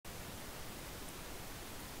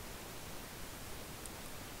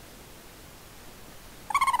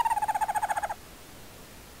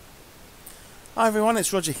Hi everyone,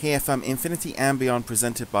 it's Roger here from Infinity and Beyond,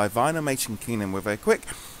 presented by Vinylmation Kingdom with a quick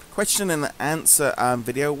question and answer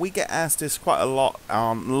video. We get asked this quite a lot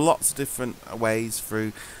lots of different ways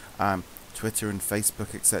through Twitter and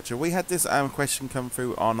Facebook, etc. We had this question come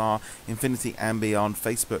through on our Infinity and Beyond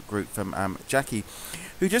Facebook group from Jackie,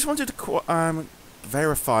 who just wanted to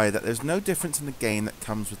verify that there's no difference in the game that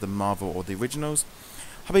comes with the Marvel or the originals.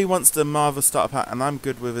 Hubby wants the Marvel starter pack, and I'm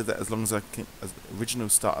good with it as long as the original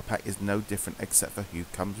starter pack is no different except for who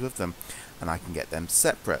comes with them, and I can get them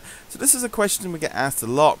separate. So this is a question we get asked a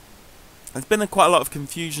lot. There's been quite a lot of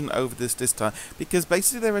confusion over this time, because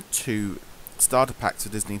basically there are two starter packs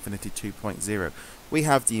for Disney Infinity 2.0. We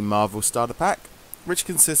have the Marvel starter pack, which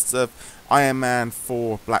consists of Iron Man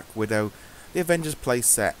 4, Black Widow, the Avengers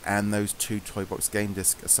playset, and those two toy box game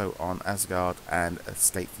discs, so on Asgard and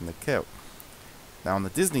Escape from the Kill. Now on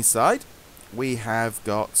the Disney side, we have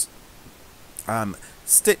got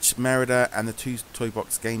Stitch, Merida, and the two toy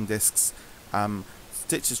box game discs,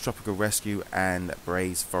 Stitch's Tropical Rescue and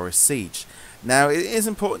Bray's Forest Siege. Now it is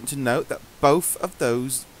important to note that both of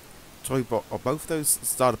those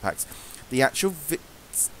starter packs, the actual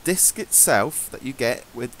disc itself that you get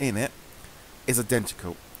within it is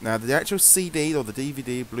identical. Now the actual CD or the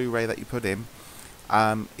DVD, Blu-ray that you put in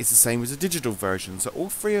is the same as the digital version. So all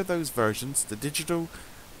three of those versions, the digital,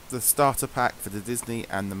 the starter pack for the Disney,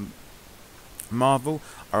 and the Marvel,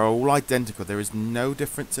 are all identical. There is no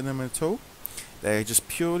difference in them at all. They're just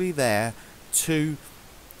purely there to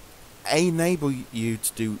enable you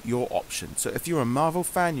to do your option. So if you're a Marvel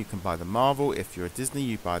fan, you can buy the Marvel. If you're a Disney,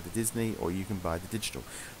 you buy the Disney, or you can buy the digital.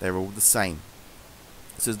 They're all the same.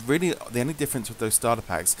 So really, the only difference with those starter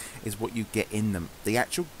packs is what you get in them. The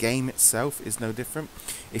actual game itself is no different.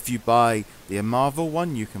 If you buy the Marvel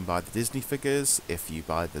one, you can buy the Disney figures. If you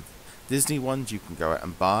buy the Disney ones, you can go out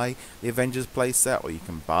and buy the Avengers playset, or you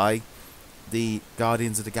can buy the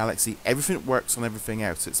Guardians of the Galaxy. Everything works on everything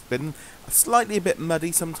else. It's been slightly a bit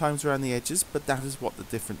muddy sometimes around the edges, but that is what the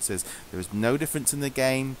difference is. There is no difference in the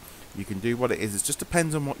game. You can do what it is. It just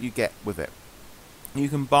depends on what you get with it. You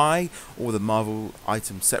can buy all the Marvel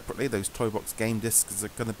items separately. Those toy box game discs are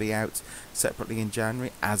going to be out separately in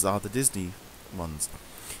January, as are the Disney ones.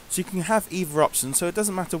 So you can have either option, so it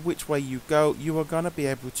doesn't matter which way you go, you are going to be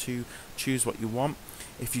able to choose what you want.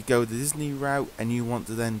 If you go the Disney route and you want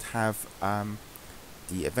to then have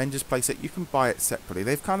the Avengers playset, you can buy it separately.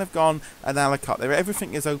 They've kind of gone an a la carte.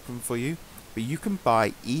 Everything is open for you, but you can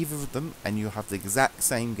buy either of them and you'll have the exact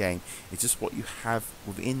same game. It's just what you have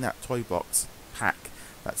within that toy box pack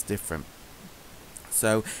that's different.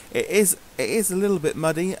 So it is a little bit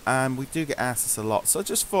muddy, and we do get asked this a lot, so I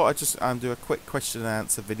just thought I'd just do a quick question and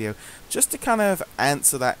answer video just to kind of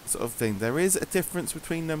answer that sort of thing. There is a difference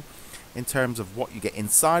between them in terms of what you get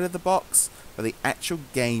inside of the box, but the actual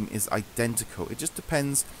game is identical. It just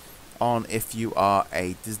depends on if you are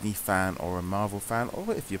a Disney fan or a Marvel fan,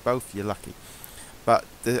 or if you're both, you're lucky. But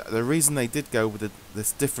the reason they did go with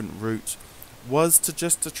this different route was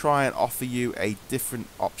to try and offer you a different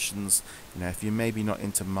options. You know, if you're maybe not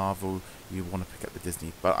into Marvel, you want to pick up the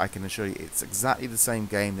Disney, but I can assure you it's exactly the same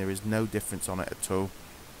game. There is no difference on it at all.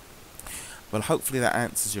 Well, hopefully that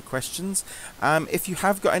answers your questions. If you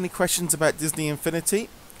have got any questions about Disney Infinity,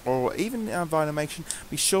 or even Vinylmation,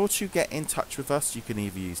 be sure to get in touch with us. You can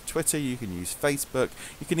either use Twitter, you can use Facebook,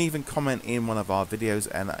 you can even comment in one of our videos,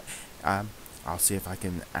 and I'll see if I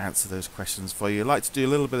can answer those questions for you. I like to do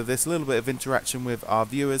a little bit of this, a little bit of interaction with our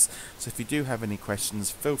viewers, so if you do have any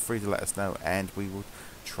questions, feel free to let us know, and we will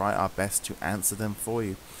try our best to answer them for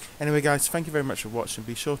you. Anyway guys, thank you very much for watching.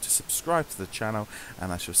 Be sure to subscribe to the channel,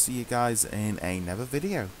 and I shall see you guys in another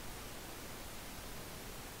video.